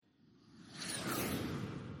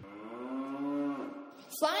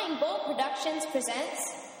Flying Bull Productions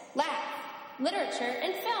presents Laugh, Literature,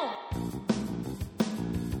 and Film.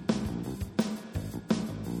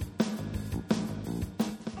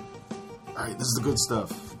 All right, this is the good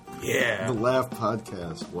stuff. Yeah. The Laugh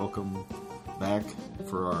Podcast. Welcome back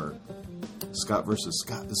for our Scott versus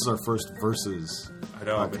Scott. This is our first versus. I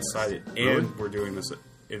know, I'm podcast. excited. And Really? we're doing this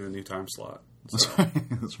in a new time slot. That's right.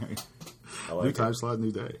 That's right. I like New it. time slot,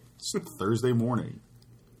 new day. It's Thursday morning.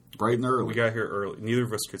 Bright and early. We got here early. Neither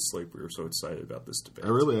of us could sleep. We were so excited about this debate.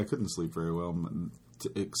 I couldn't sleep very well,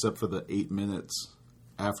 except for the 8 minutes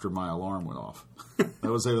after my alarm went off.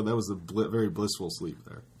 That was a very blissful sleep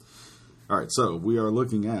there. All right, so we are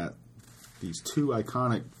looking at these two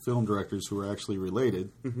iconic film directors who are actually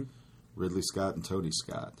related, Ridley Scott and Tony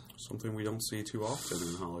Scott. Something we don't see too often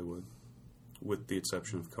in Hollywood, with the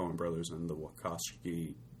exception of Coen Brothers and the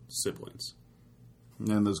Wachowski siblings.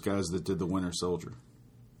 And those guys that did The Winter Soldier.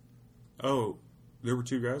 Oh, there were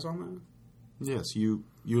two guys on that? Yes, you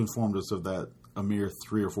informed us of that a mere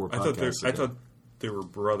 3 or 4 podcasts I ago. thought they were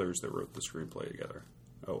brothers that wrote the screenplay together.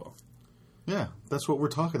 Oh, well. Yeah, that's what we're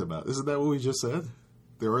talking about. Isn't that what we just said?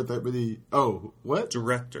 There aren't that many... Oh, what?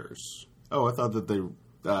 Directors. Oh, I thought that they...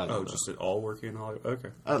 I don't know. Just it all working in Hollywood? Okay.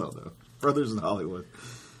 I don't know. Brothers in Hollywood.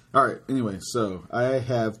 All right, anyway, so I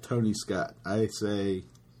have Tony Scott. I say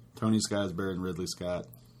Tony Scott is better than Ridley Scott.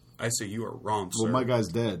 I say you are wrong, sir. Well, my guy's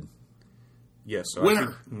dead. Yes, so Winner! I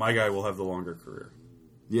think my guy will have the longer career.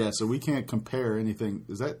 Yeah, so we can't compare anything.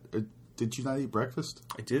 Is that... did you not eat breakfast?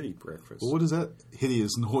 I did eat breakfast. Well, what is that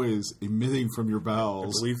hideous noise emitting from your I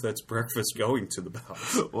bowels? believe that's breakfast going to the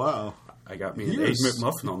bowels. Wow. I got me an You're Egg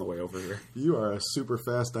McMuffin on the way over here. You are a super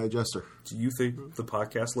fast digester. Do you think the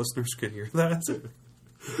podcast listeners could hear that?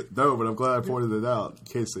 No, but I'm glad I pointed it out in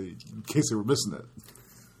case they were missing it.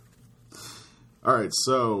 All right,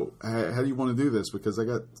 so how do you want to do this? Because I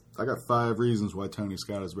got 5 reasons why Tony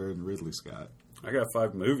Scott is better than Ridley Scott. I got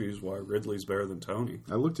 5 movies why Ridley's better than Tony.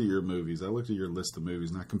 I looked at your movies. I looked at your list of movies,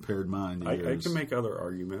 and I compared mine to I yours. can make other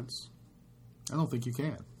arguments. I don't think you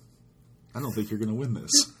can. I don't think you're going to win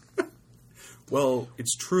this. Well,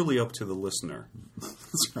 it's truly up to the listener.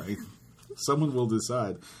 That's right. Someone will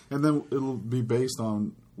decide. And then it'll be based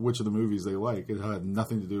on which of the movies they like. It'll have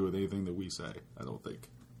nothing to do with anything that we say, I don't think.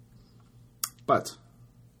 But,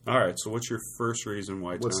 All right, so what's your first reason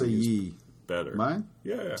why what say Tony's ye? better? Mine?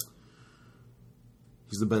 Yeah.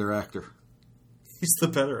 He's the better actor. He's the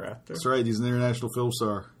better actor. That's right. He's an international film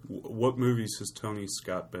star. What movies has Tony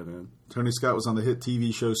Scott been in? Tony Scott was on the hit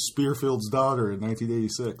TV show Spearfield's Daughter in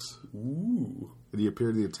 1986. Ooh. And he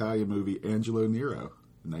appeared in the Italian movie Angelo Nero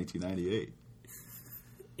in 1998.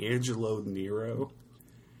 Angelo Nero?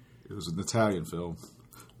 It was an Italian film.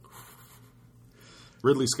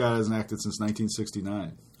 Ridley Scott hasn't acted since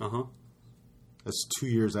 1969. Uh-huh. That's 2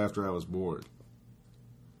 years after I was born.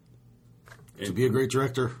 To And be a great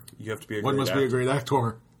director, you have to be a one great must actor. be a great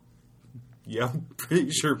actor. Yeah, I'm pretty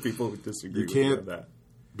sure people would disagree You with can't that.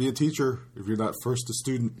 be a teacher if you're not first a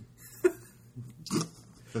student.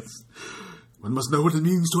 One must know what it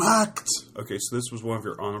means to act. Okay, so this was one of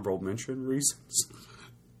your honorable mention reasons?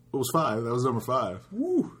 It was 5. That was number 5.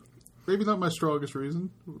 Woo! Maybe not my strongest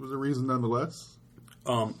reason. It was a reason nonetheless.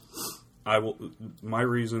 My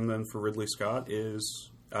reason then for Ridley Scott is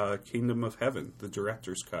Kingdom of Heaven, the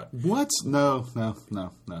director's cut. What? No. Ridley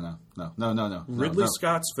no.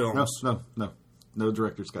 Scott's films. No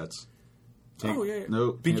director's cuts. Oh, yeah.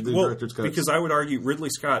 No, can't do director's cuts. Because I would argue Ridley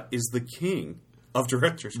Scott is the king of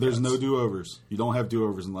director's There's cuts. no do-overs. You don't have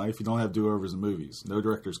do-overs in life. You don't have do-overs in movies. No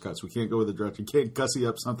director's cuts. We can't go with the director. You can't gussy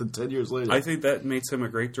up something 10 years later. I think that makes him a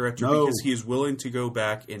great director No. because he is willing to go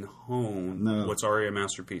back and hone what's already a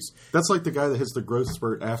masterpiece. That's like the guy that hits the growth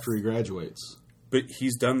spurt after he graduates. But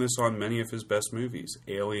he's done this on many of his best movies.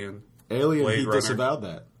 Alien, Alien, Blade he Runner. disavowed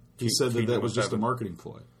that. He said that Kingdom was of just a Heaven. marketing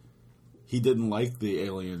ploy. He didn't like the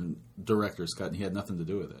Alien director's cut, and he had nothing to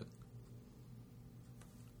do with it.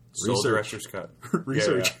 Sole Research. director's cut.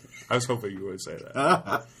 Research. Yeah. I was hoping you would say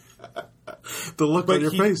that. The look But on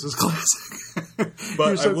your he- face is classic. But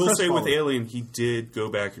You're so I will say with crestfallen. Alien, he did go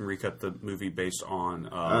back and recut the movie based on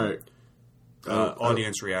All right.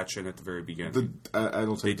 audience reaction at the very beginning. I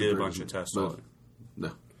don't They take did the a bunch of version, tests but- on it.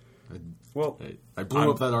 No. Well, I blew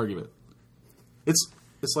up that argument. It's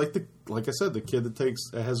like I said, the kid that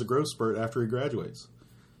has a growth spurt after he graduates.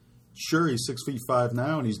 Sure, he's 6'5"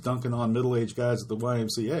 now, and he's dunking on middle-aged guys at the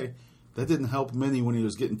YMCA. That didn't help him any when he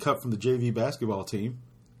was getting cut from the JV basketball team.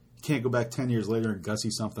 You can't go back 10 years later and gussy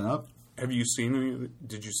something up. have you seen?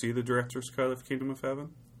 Did you see the director's cut of Kingdom of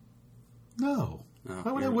Heaven? No. No,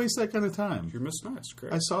 Why would I you're- waste that kind of time? You're missing nice,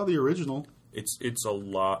 Chris. I saw the original. It's a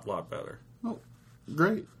lot better. Oh,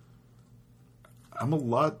 great. I'm a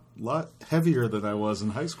lot heavier than I was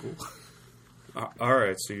in high school. All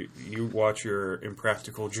right, so you watch your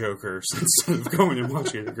Impractical Jokers instead of going and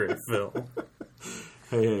watching a great film.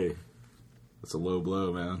 Hey, that's a low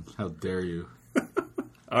blow, man. How dare you?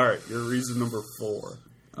 All right, your reason number 4.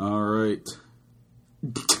 All right.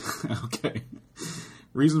 Okay.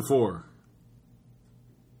 Reason 4.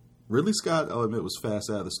 Ridley Scott, I'll admit, was fast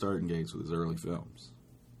out of the starting gates with his early films.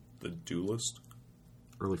 The Duelist?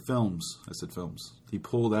 Early films. I said films. He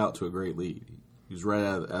pulled out to a great lead. He was right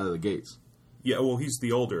out of the gates. Yeah, well, he's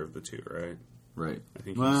the older of the two, right? Right. I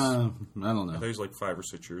think I don't know. I think he's like 5 or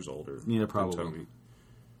 6 years older. Yeah, probably. Than Tony.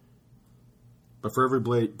 But for every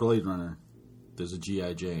Blade Runner, there's a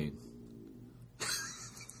G.I. Jane.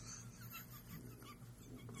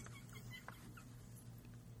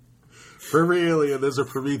 For every alien, there's a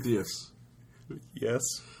Prometheus. Yes.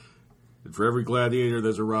 And for every gladiator,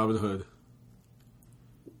 there's a Robin Hood.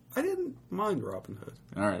 I didn't mind Robin Hood.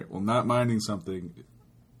 All right. Well, not minding something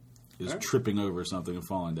is Right. tripping over something and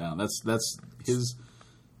falling down. That's his.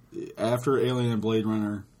 After Alien and Blade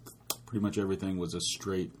Runner, pretty much everything was a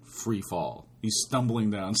straight free fall. He's stumbling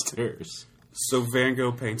downstairs. So Van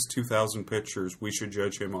Gogh paints 2,000 pictures. We should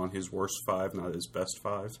judge him on his worst 5, not his best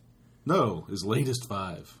 5. No, his latest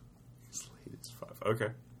 5. His latest 5. Okay.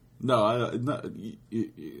 No, I'm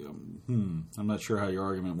not sure how your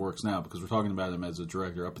argument works now because we're talking about him as a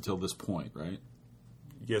director up until this point, right?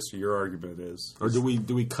 Yes, your argument is. Or do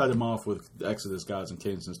we cut him off with Exodus, Gods and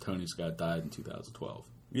Kings since Tony Scott died in 2012?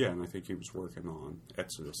 Yeah, and I think he was working on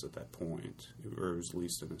Exodus at that point, or at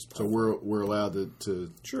least in his. So we're allowed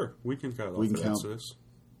to sure we can cut we off can count, Exodus,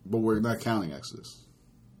 but we're not counting Exodus.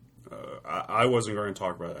 I wasn't going to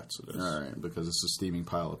talk about Exodus. All right, because it's a steaming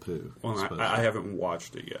pile of poo. Well, I haven't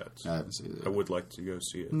watched it yet. I haven't seen it. I would like to go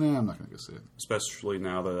see it. No, I'm not going to go see it. Especially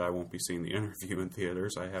now that I won't be seeing The Interview in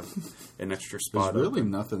theaters. I have an extra spot. There's really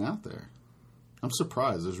open. nothing out there. I'm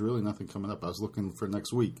surprised. There's really nothing coming up. I was looking for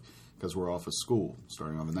next week because we're off of school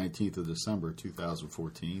starting on the 19th of December,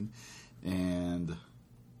 2014. And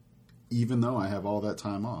even though I have all that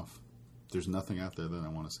time off, there's nothing out there that I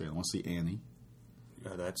want to see. I want to see Annie.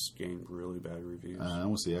 That's gained really bad reviews. I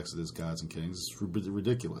want to see Exodus, Gods and Kings. It's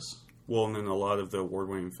ridiculous. Well, and then a lot of the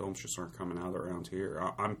award-winning films just aren't coming out around here.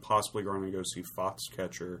 I'm possibly going to go see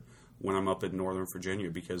Foxcatcher when I'm up in Northern Virginia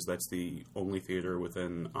because that's the only theater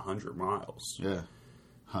within 100 miles. Yeah.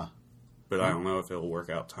 Huh. But I don't know if it'll work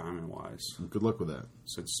out timing-wise, Good luck with that.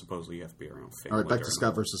 since supposedly you have to be around family. All right, back to during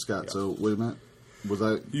Scott the- versus Scott. Yeah. So, wait a minute. Was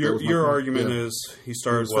that Your that was my point? argument Yeah. is he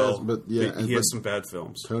started He was well, fast, but yeah, he but- has some bad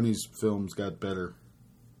films. Tony's films got better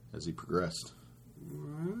as he progressed.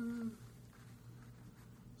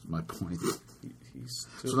 That's my point. He's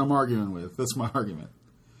That's what I'm arguing with. That's my argument.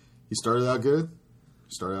 He started out good.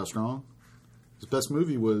 He started out strong. His best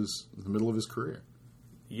movie was in the middle of his career.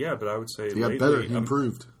 yeah, but I would say He got lately, better. He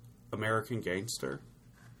improved. American Gangster.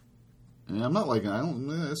 And I'm not like I don't.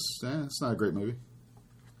 It's not a great movie.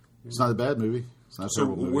 It's not a bad movie. It's not a So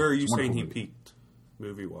terrible movie. where are you It's a saying wonderful he movie. peaked,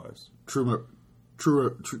 movie-wise? True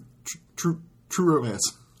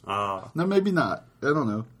Romance. No, maybe not. I don't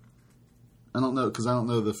know. I don't know because I don't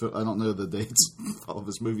know the dates of all of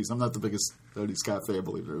his movies. I'm not the biggest Tony Scott fan,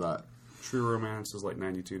 believe it or not. True Romance is like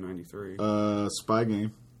 92, 93. Spy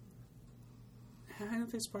Game. I don't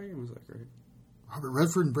think Spy Game was that great. Robert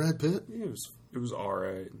Redford and Brad Pitt. Yeah, it was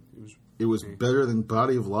alright. It was better than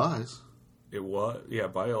Body of Lies. It was. Yeah,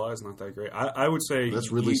 Body of Lies not that great. I would say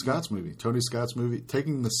That's Ridley Scott's movie. Tony Scott's movie.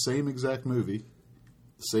 Taking the same exact movie,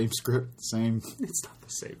 the same script, same. It's not the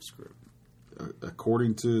same script.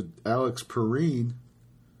 According to Alex Perrine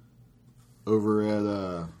over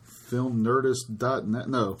at filmnerdist.net.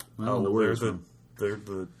 No, I don't know where it's from. They're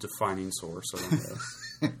the defining source of this.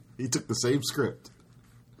 He took the same script.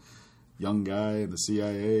 Young guy in the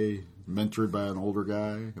CIA, mentored by an older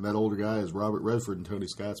guy, and that older guy is Robert Redford in Tony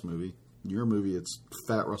Scott's movie. Your movie, it's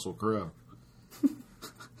Fat Russell Crowe.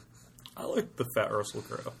 I like the Fat Russell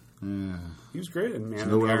Crowe. Yeah. He was great in Man No of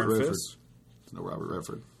the Robert Iron Redford. Fist. It's no Robert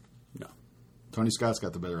Redford. No. Tony Scott's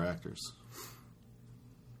got the better actors.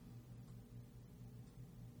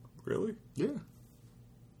 Really? Yeah.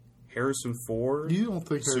 Harrison Ford? You don't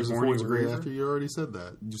think Harrison Sigourney Ford's a great Weaver? actor? You already said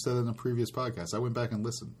that. You said it in a previous podcast. I went back and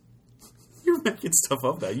listened. You're making stuff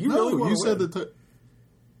up that. You No, really wanna you said win. that.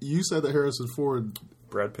 You said that Harrison Ford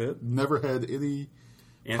Brad Pitt? never had any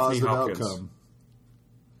Anthony positive Hopkins. outcome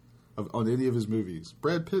on any of his movies.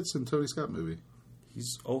 Brad Pitt's in Tony Scott movie.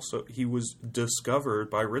 He was discovered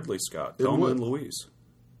by Ridley Scott. In Thelma what? and Louise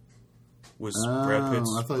was Brad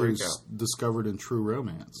Pitt's I thought he breakout. was discovered in True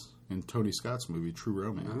Romance. in Tony Scott's movie True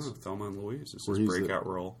Romance. Oh, Thelma and Louise is Where his he's breakout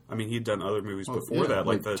role. I mean, he'd done other movies before Yeah, that,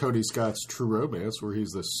 like the Tony Scott's True Romance, where he's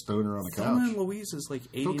the stoner on the Thelma couch. and Louise is like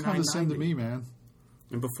 89, Don't condescend 90. to me, man.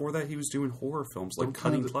 And before that, he was doing horror films like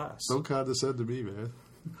Cutting Class. Don't condescend to me, man.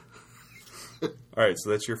 All right, so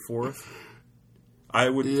that's your fourth. I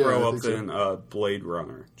would Yeah, throw I up think so. then Blade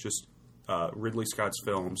Runner. Just Ridley Scott's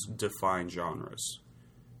films define genres.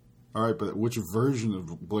 All right, but which version of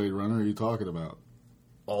Blade Runner are you talking about?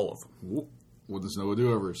 All of them. Well, there's no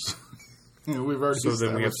do-overs. We've already So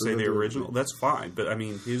then we have to established say there's the no original. do-overs. That's fine, but I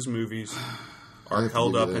mean, his movies I are have to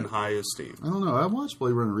held give you up that. in high esteem. I don't know. I watched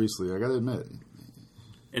Blade Runner recently. I got to admit,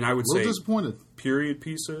 And I would a little say disappointed. period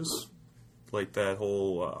pieces, like that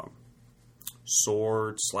whole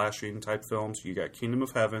sword slashing type films. You got Kingdom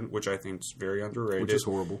of Heaven, which I think is very underrated. Which is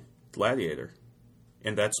horrible. Gladiator.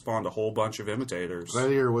 And that spawned a whole bunch of imitators.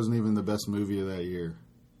 Gladiator wasn't even the best movie of that year.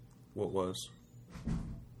 What was?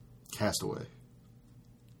 Castaway.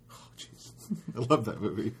 Oh, jeez. I love that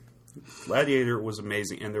movie. Gladiator was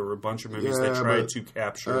amazing, and there were a bunch of movies Yeah, that tried but to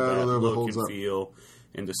capture I that don't know if it look holds and up. feel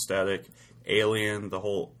and aesthetic. Alien, the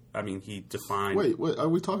whole... I mean, he defined... Wait, are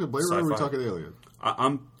we talking Blade Runner or are we Sci-fi. talking Alien?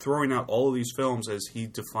 I'm throwing out all of these films as he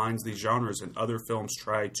defines these genres, and other films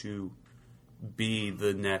try to be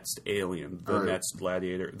the next Alien, the Right. next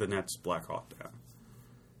Gladiator, the next Black Hawk Down.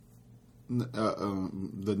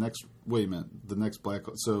 The next... Wait a minute. The next Black...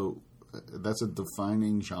 So, that's a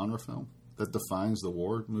defining genre film? That defines the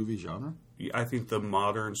war movie genre? I think the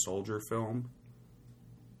modern soldier film,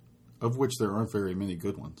 Of which there aren't very many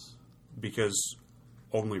good ones. because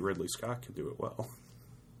only Ridley Scott can do it well.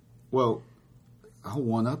 Well, I'll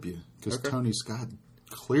one-up you. Because Okay. Tony Scott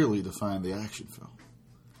clearly defined the action film.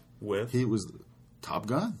 With He was Top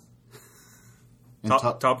Gun. And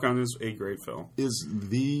Top Gun is a great film. is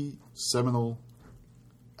the seminal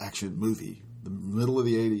action movie. The middle of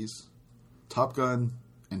the 80s. Top Gun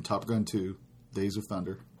and Top Gun 2, Days of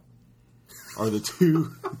Thunder, are the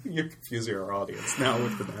two You're confusing our audience now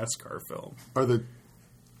with the NASCAR film. are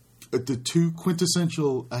the two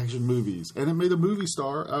quintessential action movies. And it made a movie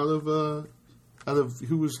star out of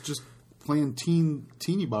who was just playing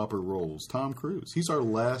teeny bopper roles, Tom Cruise. He's our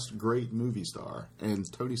last great movie star, and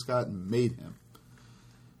Tony Scott made him.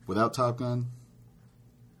 Without Top Gun,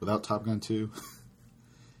 without Top Gun 2,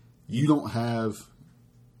 you don't have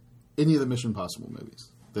any of the Mission Impossible movies.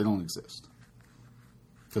 They don't exist.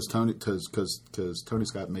 Because Tony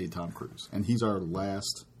Scott made Tom Cruise, and he's our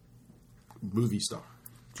last movie star.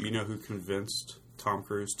 Do you know who convinced Tom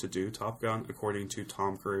Cruise to do Top Gun, according to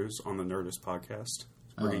Tom Cruise on the Nerdist podcast,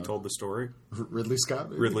 where he told the story? Ridley Scott?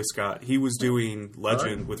 Maybe? Ridley Scott. He was doing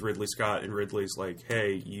Legend Right. with Ridley Scott, and Ridley's like,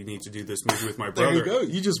 hey, you need to do this movie with my There brother. you go.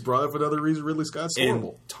 You just brought up another reason Ridley Scott's And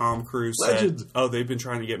horrible. Tom Cruise Legend. said, oh, they've been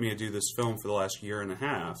trying to get me to do this film for the last year and a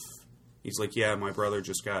half. He's like, yeah, my brother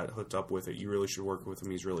just got hooked up with it. You really should work with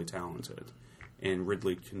him. He's really talented. And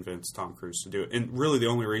Ridley convinced Tom Cruise to do it. And really the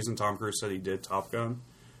only reason Tom Cruise said he did Top Gun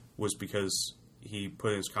was because he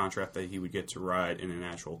put in his contract that he would get to ride in an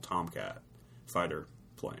actual Tomcat fighter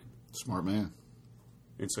plane. Smart man.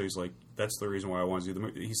 And so he's like, that's the reason why I wanted to do the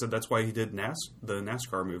movie. He said that's why he did the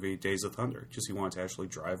NASCAR movie, Days of Thunder, because he wanted to actually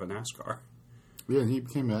drive a NASCAR. Yeah, and he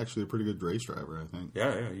became actually a pretty good race driver, I think.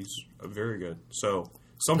 Yeah, he's very good. So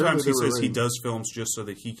sometimes he Apparently they says were he right. does films just so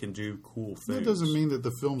that he can do cool things. That doesn't mean that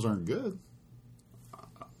the films aren't good.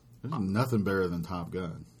 There's nothing better than Top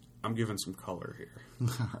Gun. I'm giving some color here.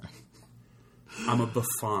 All right. I'm a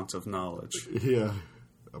buffant of knowledge. Yeah,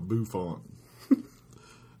 a bouffant.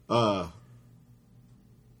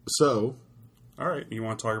 So, All right, you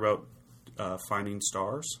want to talk about Finding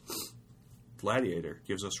Stars? Gladiator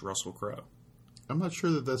gives us Russell Crowe. I'm not sure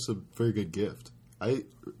that that's a very good gift. I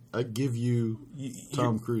give you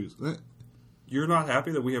Tom Cruise. You're not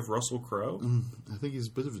happy that we have Russell Crowe? I think he's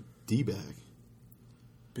a bit of a D-bag.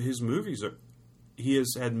 His movies are... He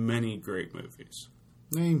has had many great movies.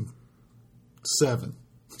 Name 7.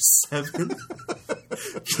 7?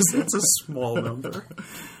 Because that's a small number.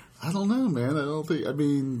 I don't know, man.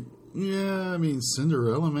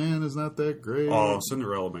 Cinderella Man is not that great. Oh,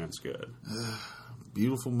 Cinderella Man's good.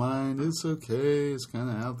 Beautiful Mind, it's okay. It's kind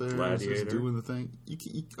of out there. It's just Gladiator. doing the thing.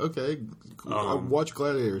 Okay, cool. I've watched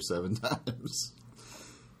Gladiator 7 times.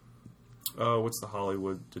 What's the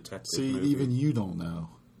Hollywood detective See, movie? even you don't know.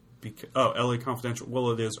 L.A. Confidential.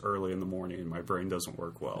 Well, it is early in the morning, and my brain doesn't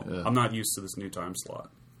work well. Yeah. I'm not used to this new time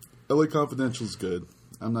slot. L.A. Confidential is good.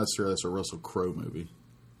 I'm not sure that's a Russell Crowe movie.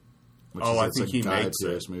 I think he makes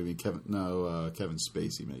Pearce it. movie. Kevin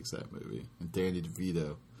Spacey makes that movie, and Danny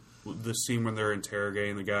DeVito. The scene when they're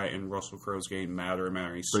interrogating the guy and Russell Crowe's getting madder and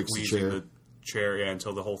madder. He's Breaks the squeezing chair. chair,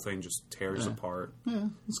 until the whole thing just tears apart. Yeah,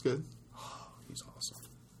 it's good. He's awesome.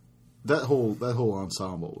 That whole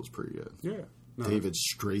ensemble was pretty good. Yeah. No, David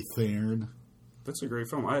Strathairn. That's a great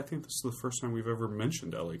film. I think this is the first time we've ever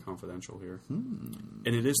mentioned L.A. Confidential here. And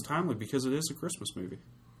it is timely because it is a Christmas movie.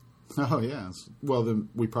 Oh, yeah. Well, then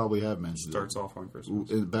we probably have mentioned Starts off on Christmas.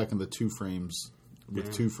 back in the Two Frames,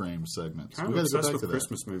 with Two Frames segments. Kind We of got to go obsessed back with to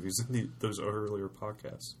Christmas movies in those earlier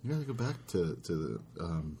podcasts. We got to go back to the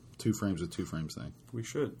Two Frames with Two Frames thing. We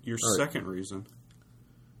should. Your All right. second reason.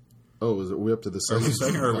 Oh, is it? Are we up to the Are second? we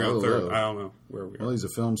second or are we I on don't third? know. I don't know where we are. Well, he's a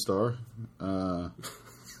film star.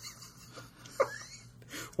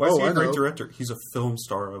 Why is he I a great know. director? He's a film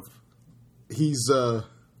star of... He's got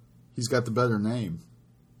the better name.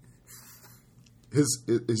 He's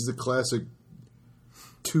the classic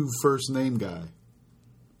two first name guy.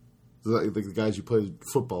 Like the guys you played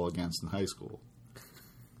football against in high school.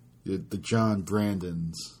 The John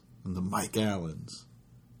Brandons and the Mike Allens.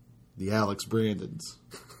 The Alex Brandons.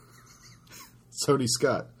 Tony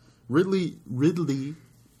Scott. Ridley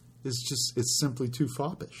is it's simply too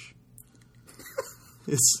foppish.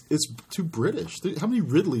 It's too British. How many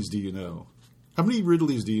Ridleys do you know? How many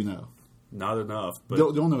Ridleys do you know? Not enough, but...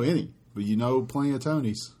 Don't know any, but you know plenty of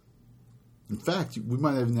Tonys. In fact, we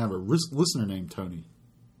might even have a listener named Tony.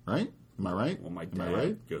 Right? Am I right? Well, my Am I dad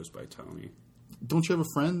right? goes by Tony. Don't you have a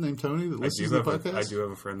friend named Tony that listens to the podcast? I do have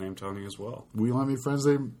a friend named Tony as well. We don't have any friends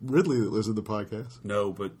named Ridley that listen to the podcast.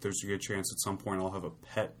 No, but there's a good chance at some point I'll have a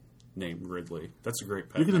pet named Ridley. That's a great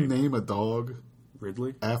pet You're going to name. name a dog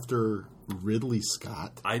Ridley? after Ridley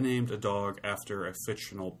Scott? I named a dog after a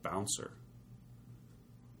fictional bouncer.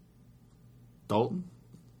 Dalton?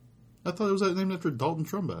 I thought it was named after Dalton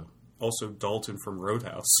Trumbo. Also, Dalton from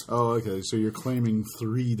Roadhouse. Oh, okay. So you're claiming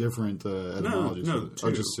three different etymologies. no, Oh,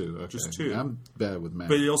 two. just two. Okay. Just two. I'm bad with math.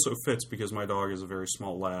 But it also fits because my dog is a very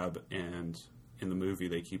small lab, and in the movie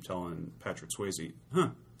they keep telling Patrick Swayze,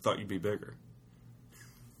 thought you'd be bigger.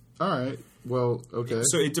 All right. Well, okay.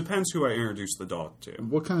 So it depends who I introduce the dog to.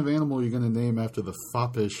 What kind of animal are you going to name after the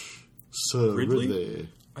foppish Sir Ridley? Ridley?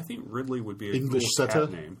 I think Ridley would be a English cool setter?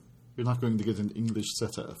 cat name. You're not going to get an English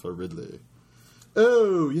setter for Ridley.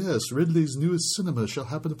 Oh, yes, Ridley's newest cinema shall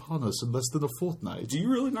happen upon us in less than a fortnight. Do you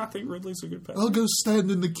really not think Ridley's a good pet I'll name? go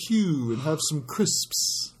stand in the queue and have some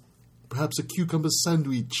crisps. Perhaps a cucumber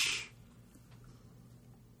sandwich.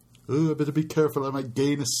 Oh, I better be careful, I might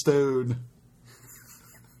gain a stone.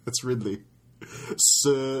 That's Ridley.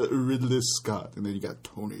 Sir Ridley Scott. And then you got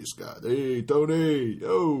Tony Scott. Hey, Tony.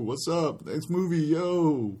 Yo, what's up? Nice movie,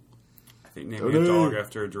 yo. I think naming a dog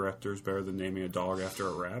after a director is better than naming a dog after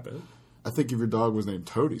a rabbit. I think if your dog was named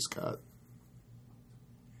Tony Scott.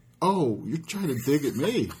 Oh, you're trying to dig at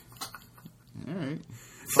me. All right.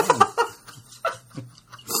 Fine.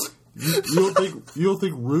 you don't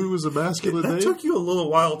think Rue is a masculine That name? took you a little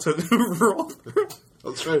while to roll through.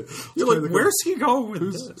 That's right. You're like, where's he going with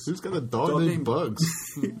Who's this? got a dog named Bugs?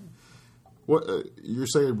 What? You're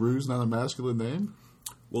saying Rue's not a masculine name?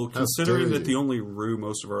 Well, How considering dare that you. the only Rue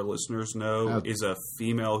most of our listeners know How- is a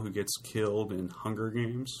female who gets killed in Hunger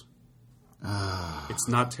Games, it's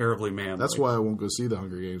not terribly manly. That's why I won't go see the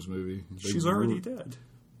Hunger Games movie. She's already dead.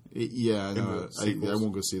 Yeah, I know. the I sequels.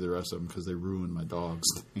 won't go see the rest of them because they ruined my dog's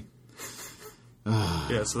thing.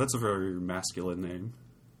 Yeah, so that's a very masculine name.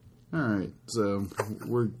 All right, so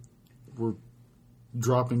we're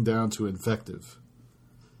dropping down to invective.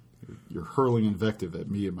 You're hurling invective at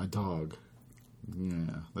me and my dog.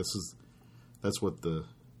 Yeah, that's what the.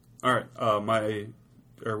 All right,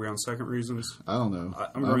 are we on second reasons? I don't know.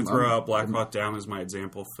 I'm going to throw out Black Hawk Down as my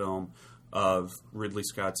example film of Ridley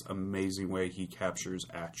Scott's amazing way he captures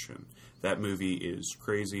action. That movie is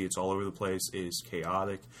crazy. It's all over the place. It is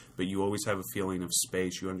chaotic, but you always have a feeling of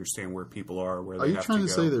space. You understand where people are, where Are they you have trying to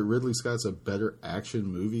to go. say that Ridley Scott's a better action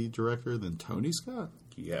movie director than Tony Scott?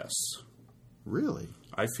 Yes. Really?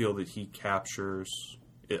 I feel that he captures...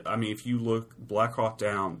 I mean, if you look Black Hawk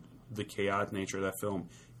Down, the chaotic nature of that film,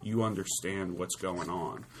 you understand what's going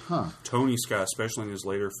on. Huh. Tony Scott, especially in his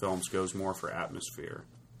later films, goes more for atmosphere.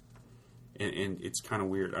 And it's kind of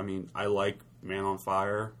weird. I mean, I like Man on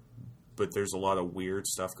Fire, but there's a lot of weird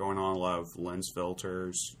stuff going on, a lot of lens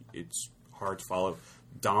filters. It's hard to follow.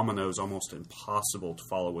 Domino's almost impossible to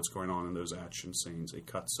follow what's going on in those action scenes. It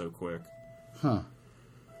cuts so quick. Huh.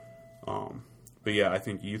 But yeah, I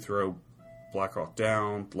think you throw Black Hawk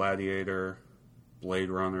Down, Gladiator, Blade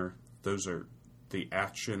Runner. Those are the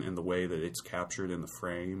action and the way that it's captured in the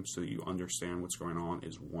frame so that you understand what's going on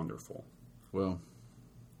is wonderful. Well,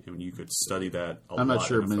 And you could study that a lot. I'm not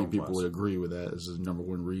sure in a many film people class. would agree with that as the number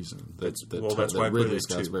one reason. That's why I put Ridley it at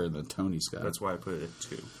Scott's 2. better than Tony Scott. That's why I put it at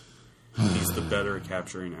 2. He's the better at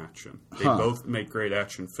capturing action. They both make great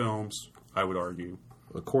action films, I would argue,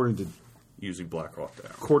 According to using Black Hawk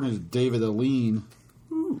Down. According to David Aline,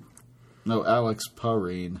 no, Alex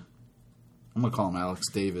Parine. I'm going to call him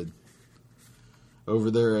Alex David.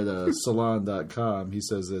 Over there at Salon.com, he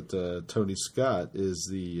says that Tony Scott is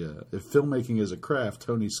if filmmaking is a craft,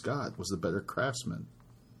 Tony Scott was the better craftsman.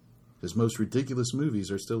 His most ridiculous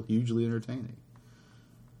movies are still hugely entertaining.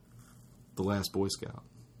 The Last Boy Scout,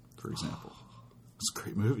 for example. It's a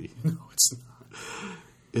great movie. No, it's not.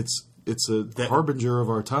 It's a harbinger of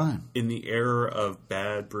our time. In the era of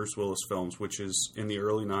bad Bruce Willis films, which is in the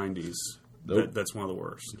early 90s, that's one of the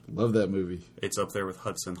worst. Love that movie. It's up there with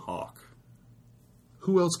Hudson Hawk.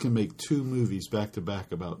 Who else can make two movies back to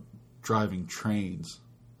back about driving trains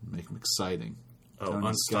and make them exciting? Oh, Tony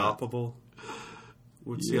Unstoppable? Scott.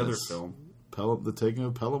 What's the other film? The Taking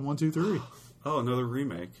of Pelham 1, 2, 3. Oh, another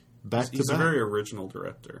remake. He's back. a very original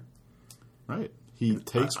director. Right. He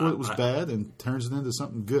takes what was bad and turns it into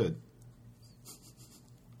something good.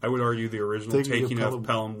 I would argue the original Taking of of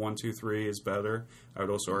Pelham 1, 2, 3 is better. I would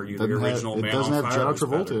also argue the Doesn't original have, Man it doesn't on have Fire John is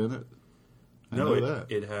Travolta better. in it. I No, know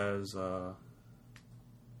that. it has...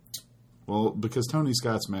 Well, because Tony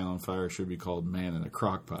Scott's Man on Fire should be called Man in a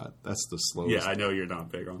Crockpot. That's the slowest. Yeah, I know you're not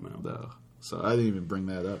big on that. No. So I didn't even bring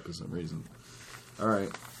that up as a reason. All right.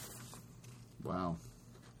 Wow.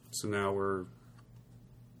 So now we're...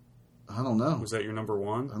 I don't know. Was that your number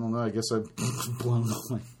one? I don't know. I guess I've blown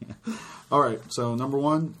my hand. All right. So number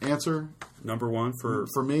one answer Number one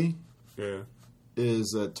for me yeah.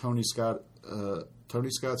 is that Tony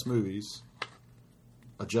Scott's movies,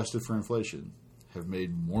 adjusted for inflation, have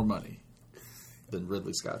made more money than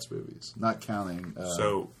Ridley Scott's movies. Not counting.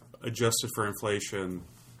 So adjusted for inflation,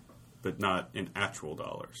 but not in actual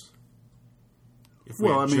dollars. If we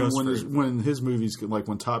Well, I mean, adjust when his movies, like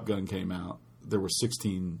when Top Gun came out, there were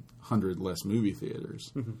 1,600 less movie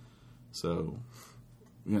theaters. Mm-hmm. So,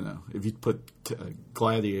 if you put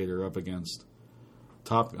Gladiator up against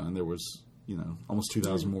Top Gun, there was, almost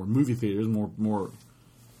 2,000 more movie theaters, more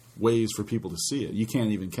ways for people to see it. You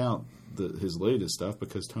can't even count his latest stuff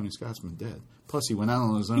because Tony Scott's been dead. Plus, he went out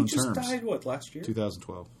on his own he just terms. died, last year?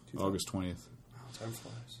 2012, August 20th. Oh, time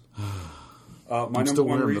flies. My I'm number still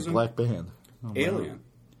one wearing reason? the black band. Oh, wow. Alien.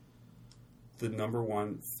 The number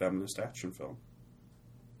one feminist action film.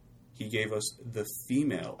 He gave us the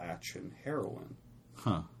female action heroine.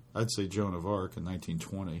 Huh. I'd say Joan of Arc in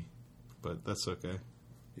 1920, but that's okay.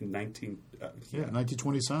 In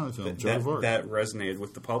 1920 silent film, Joan of Arc. That resonated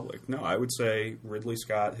with the public. No, I would say Ridley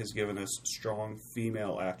Scott has given us strong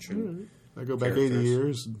female action. I go back 80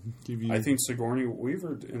 years. And give you. I think Sigourney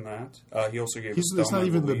Weaver in that. He also gave us it's Thelma not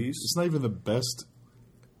even and Louise. it's not even the best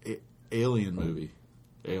Alien movie.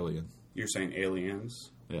 Alien. You're saying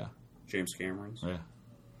Aliens, Yeah. James Cameron's. Yeah.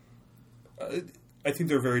 I think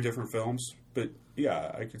they're very different films, but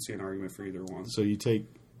yeah, I could see an argument for either one. So you take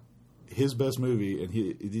his best movie, and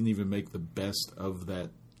he didn't even make the best of that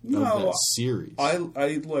series. I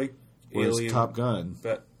like Whereas Alien. Top Gun.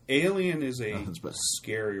 But Alien is a Nothing's better.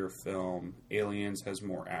 scarier film. Aliens has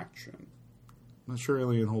more action. I'm not sure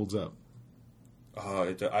Alien holds up.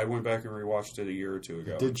 I went back and rewatched it a year or two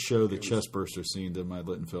ago. I did show the chest burster scene to my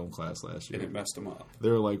lit and film class last year. And it messed them up. They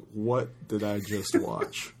were like, what did I just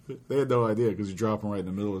watch? They had no idea because you drop them right in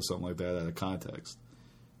the middle of something like that out of context.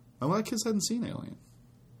 A lot of kids hadn't seen Alien.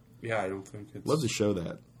 Yeah, I don't think it's... Love to show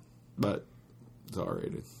that, but it's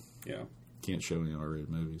R-rated. Yeah. Can't show any R-rated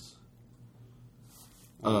movies.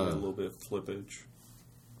 A little bit of flippage.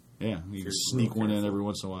 Yeah, you can You're sneak real one in careful. every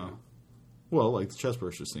once in a while. Well, like the chest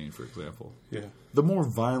burster scene, for example. Yeah. The more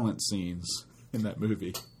violent scenes in that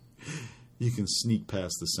movie, you can sneak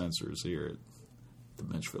past the censors here at the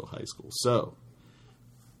Menchville High School. So,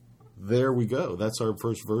 there we go. That's our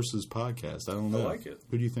first Versus podcast. I don't know. I like it.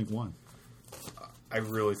 Who do you think won? I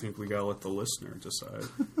really think we gotta let the listener decide.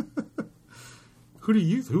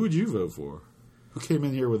 Who would you vote for? Who came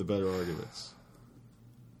in here with the better arguments?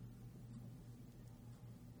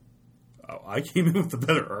 Oh, I came in with the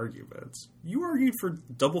better arguments. You argued for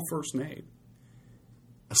double first name.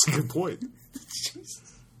 That's a good point.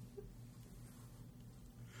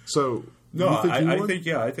 So, No, you think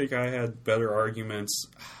you I won? think I had better arguments.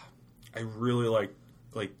 I really like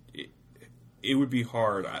it would be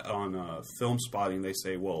hard on Film Spotting. They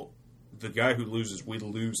say, well, the guy who loses, we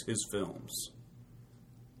lose his films.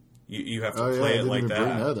 You have to I play it didn't like even that.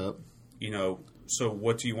 bring that up. So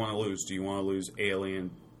what do you want to lose? Do you want to lose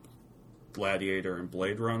Alien, Gladiator, and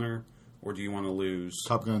Blade Runner, or do you want to lose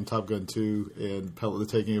Top Gun 2, and the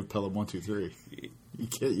Taking of Pelham 1, 2, 3. You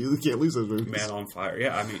can't lose those movies. Man on Fire?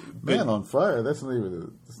 Yeah, I mean, Man on Fire. That's the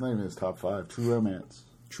name of his top 5. True Romance.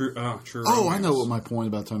 True. Oh, Romance. I know what my point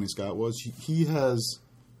about Tony Scott was. He has.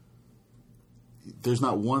 There's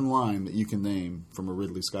not one line that you can name from a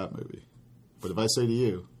Ridley Scott movie. But if I say to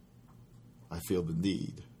you, I feel the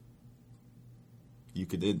need, you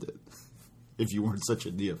could end it. If you weren't such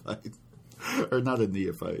a neophyte. Or not a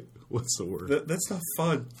neophyte. What's the word? That's not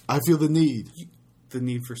fun. I feel the need. The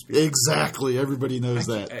need for speed. Exactly. Everybody knows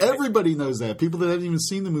that. Everybody knows that. People that haven't even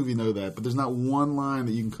seen the movie know that. But there's not one line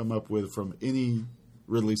that you can come up with from any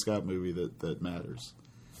Ridley Scott movie that matters.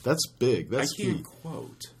 That's big. That's I can't key.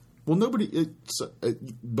 quote. Well, nobody...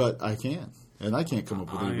 but I can. And I can't come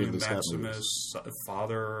up with any Ridley Scott movies. Maximus,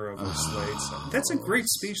 father of a slave son. That's a great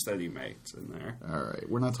speech that he makes in there. All right.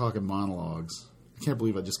 We're not talking monologues. I can't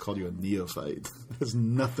believe I just called you a neophyte. It has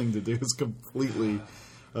nothing to do. It's completely...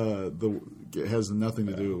 it has nothing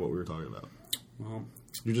to do with what we were talking about. Well,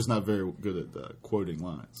 you're just not very good at quoting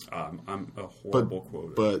lines. I'm a horrible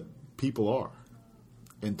quoter. But people are.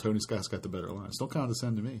 And Tony Scott's got the better lines. Don't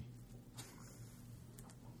condescend to me.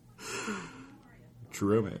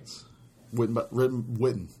 True Romance. Written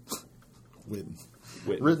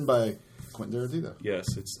by Quentin Tarantino. Yes,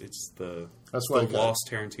 it's the why lost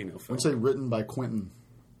Tarantino film. When you say written by Quentin,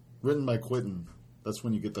 that's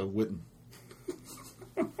when you get the Witten.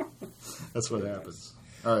 That's what happens.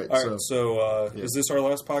 All right. So is this our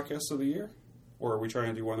last podcast of the year? Or are we trying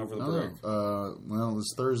to do one over the break? Well,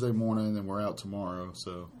 it's Thursday morning and we're out tomorrow,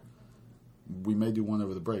 so we may do one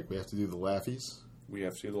over the break. We have to do the Laughies. We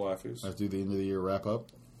have to do the Laughies. I have to do the end of the year wrap up,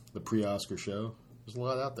 the pre-Oscar show. There's a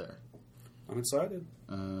lot out there. I'm excited.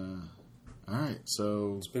 All right,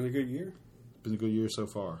 so it's been a good year. Been a good year so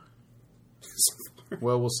far.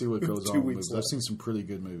 Well, we'll see what goes on. I've seen some pretty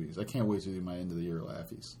good movies. I can't wait to do my end of the year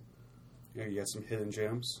Laughies. Yeah, you got some hidden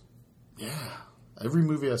gems. Yeah, every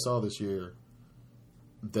movie I saw this year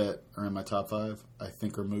that are in my top 5, I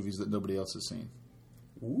think are movies that nobody else has seen.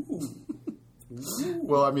 Ooh.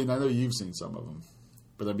 Well, I mean, I know you've seen some of them,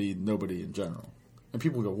 but I mean, nobody in general. And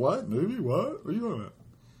people go, "What movie? What are you talking about?"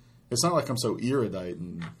 It's not like I'm so erudite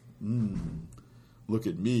and look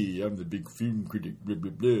at me, I'm the big film critic. Blah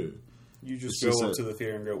blah blah. You just go up to the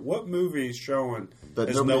theater and go, "What movie is showing that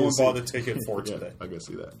has no one bought a ticket for today?" I can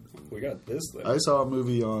see that. We got this thing. I saw a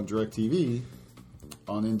movie on DirecTV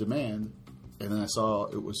on In Demand, and then I saw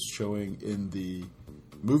it was showing in the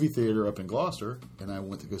movie theater up in Gloucester, and I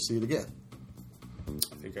went to go see it again.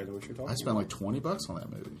 I think I know what you're talking about. I spent like $20 on that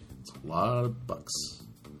movie. It's a lot of bucks.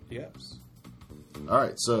 Yes. All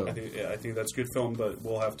right, so I think that's good film, but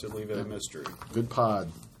we'll have to leave it a mystery. Good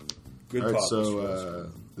pod. Good all right, pod.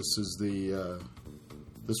 So this is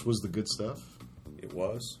this was the good stuff. It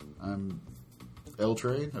was. I'm L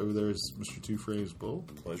Train. Over there is Mr. Two Frames Bull.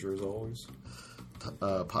 Pleasure as always.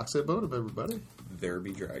 Poxhead Bodum, everybody. There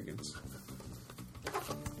be dragons.